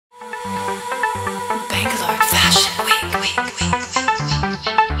Bangalore Fashion Week.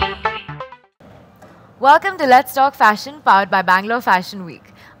 Welcome to Let's Talk Fashion, powered by Bangalore Fashion Week.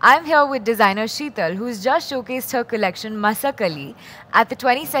 I'm here with designer Sheetal, who's just showcased her collection Masakali at the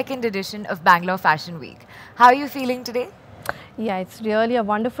 22nd edition of Bangalore Fashion Week. How are you feeling today? Yeah, it's really a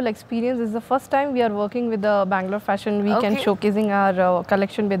wonderful experience. It's the first time we are working with the Bangalore Fashion Week and showcasing our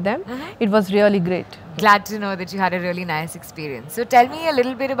collection with them. It was really great. Glad to know that you had a really nice experience. So tell me a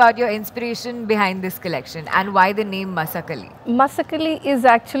little bit about your inspiration behind this collection and why the name Masakali. Masakali is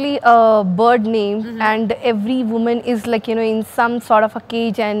actually a bird name, and every woman is like, in some sort of a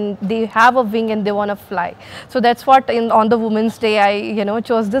cage and they have a wing and they want to fly. So that's what on the Women's Day I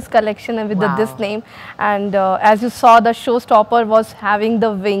chose this collection and with this name. And as you saw, the showstopper was having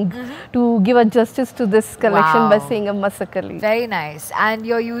the wing to give a justice to this collection by saying a Masakali. Very nice. And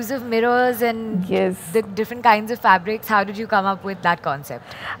your use of mirrors and the different kinds of fabrics, how did you come up with that concept?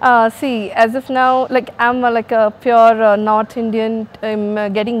 See, as of now, like I'm like a pure North Indian,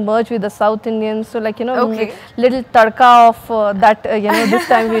 I'm getting merged with the South Indian. So like, little tadka of that, this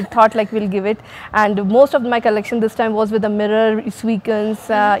time we thought like we'll give it. And most of my collection this time was with the mirror sequins,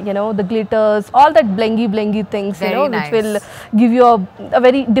 the glitters, all that blingy things, which will give you a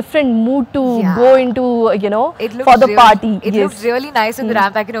very different mood to go into, for the party. It looks really nice on the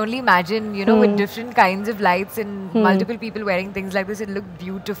ramp. I can only imagine, with different kinds of lights and multiple people wearing things like this, it looked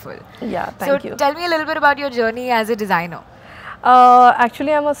beautiful. Yeah, thank you. So tell me a little bit about your journey as a designer.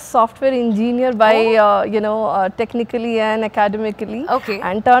 Actually, I'm a software engineer by, technically and academically,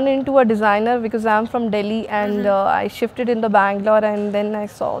 and turned into a designer because I'm from Delhi and I shifted in the Bangalore, and then I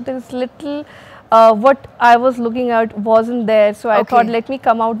saw there's little what I was looking at wasn't there, so I thought let me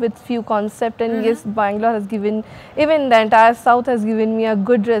come out with few concepts, and yes, Bangalore has given, even the entire South has given me a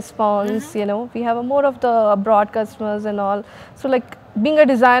good response. We have more of the broad customers and all, so like being a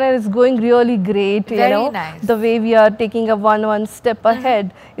designer is going really great. Very nice. The way we are taking a one step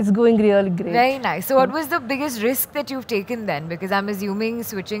ahead is going really great. Very nice. So what was the biggest risk that you've taken then? Because I'm assuming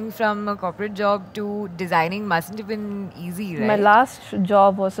switching from a corporate job to designing mustn't have been easy, right? My last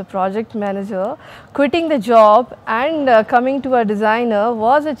job was a project manager. Quitting the job and coming to a designer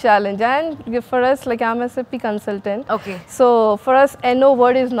was a challenge, and for us, like I'm a SAP consultant, so for us no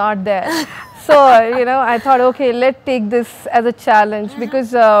word is not there. So, I thought, okay, let's take this as a challenge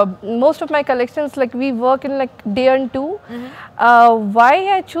because most of my collections, like we work in like day and two.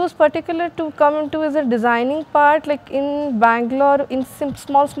 Why I choose particular to come into is a designing part, like in Bangalore, in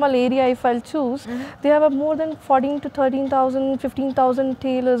small area, if I'll choose, they have a more than 14 to 13,000, 15,000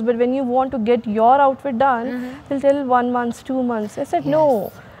 tailors. But when you want to get your outfit done, they'll tell 1 month, 2 months. I said,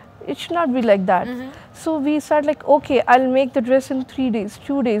 no. It should not be like that. So we started like, okay, I'll make the dress in 3 days,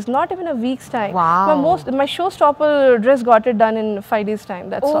 2 days, not even a week's time. Wow. My showstopper dress got it done in 5 days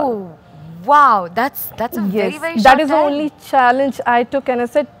time. That's all. Wow, that's a very short time. That is the only challenge I took, and I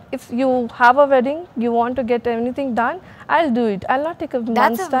said, if you have a wedding, you want to get anything done, I'll do it. I'll not take a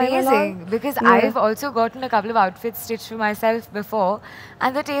month's time. That's amazing, because I've also gotten a couple of outfits stitched for myself before,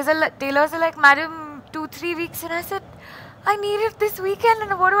 and the tailors are like, madam, 2-3 weeks, and I said, I need it this weekend,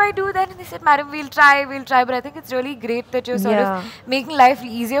 and what do I do then? And they said, madam, we'll try, but I think it's really great that you're sort of making life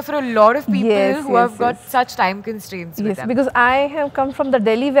easier for a lot of people who have got such time constraints with them. Because I have come from the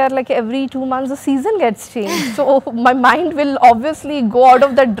Delhi where like every 2 months the season gets changed. So my mind will obviously go out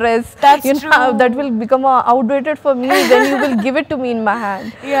of the dress. That's true. That will become outdated for me, then you will give it to me in my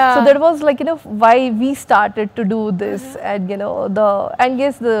hand. So that was like, why we started to do this, and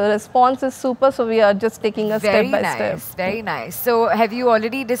the response is super, so we are just taking a step by step. Very nice. So have you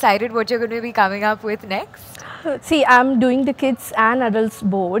already decided what you're going to be coming up with next? See, I'm doing the kids and adults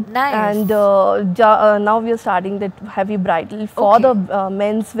board. Nice. And now we are starting the heavy bridal for the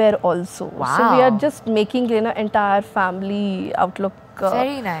menswear also. Wow. So we are just making entire family outlook.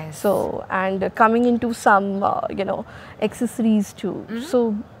 Very nice. So, and coming into some accessories too.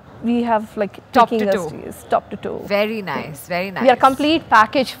 So we have like top to toe. Very nice, very nice. We are complete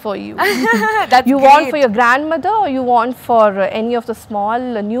package for you. That's you great. Want for your grandmother, or you want for any of the small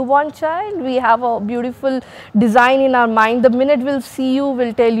newborn child, we have a beautiful design in our mind. The minute we'll see you,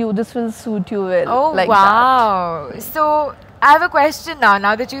 we'll tell you this will suit you well. Oh, like wow. So I have a question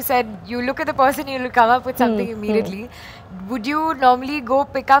now that you said you look at the person, you'll come up with something immediately. would you normally go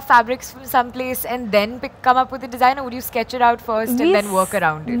pick up fabrics from someplace and then come up with a design, or would you sketch it out first and then work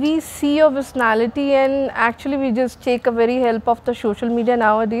around it? We see your personality, and actually we just take a very help of the social media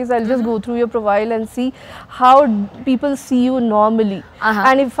nowadays. I'll just go through your profile and see how people see you normally.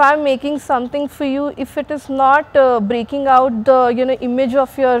 And if I'm making something for you, if it is not breaking out the image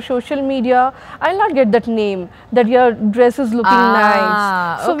of your social media, I'll not get that name that your dress is looking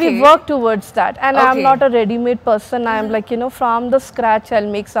nice. So we work towards that, and I'm not a ready-made person. I'm like, from the scratch I'll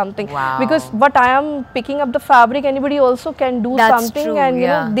make something. Because what I am picking up the fabric, anybody also can do something,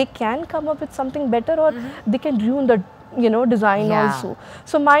 and they can come up with something better, or they can ruin the design also.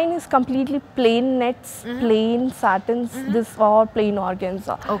 So mine is completely plain nets, plain satins, this or plain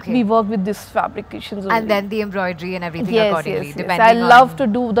organza. We work with this fabrications only. And then the embroidery and everything accordingly. Yes. I love to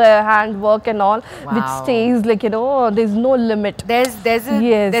do the hand work and all, which stays like there's no limit. There's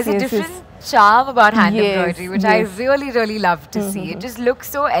a different charm about hand embroidery, which I really love to see. It just looks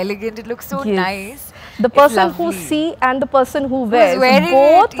so elegant, it looks so nice. The person who see and the person who wears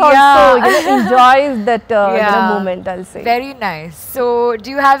both also enjoys that moment, I'll say. Very nice. So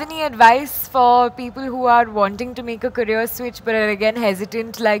do you have any advice for people who are wanting to make a career switch but are again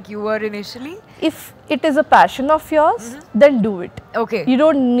hesitant like you were initially? If it is a passion of yours, then do it. You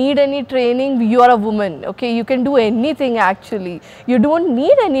don't need any training. You are a woman. You can do anything actually. You don't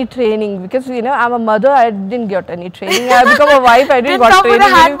need any training, because I'm a mother. I didn't get any training. I become a wife. I didn't got training. With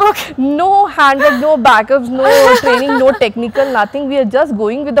a handbook. No handbook, no backups, no training, no technical, nothing. We are just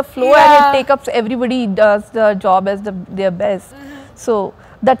going with the flow, and it takes up. Everybody does the job as their best. So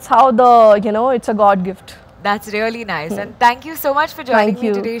that's how it's a God gift. That's really nice. And thank you so much for joining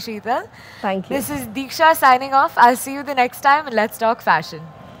me today, Sheetal. Thank you. This is Deeksha signing off. I'll see you the next time, and let's talk fashion.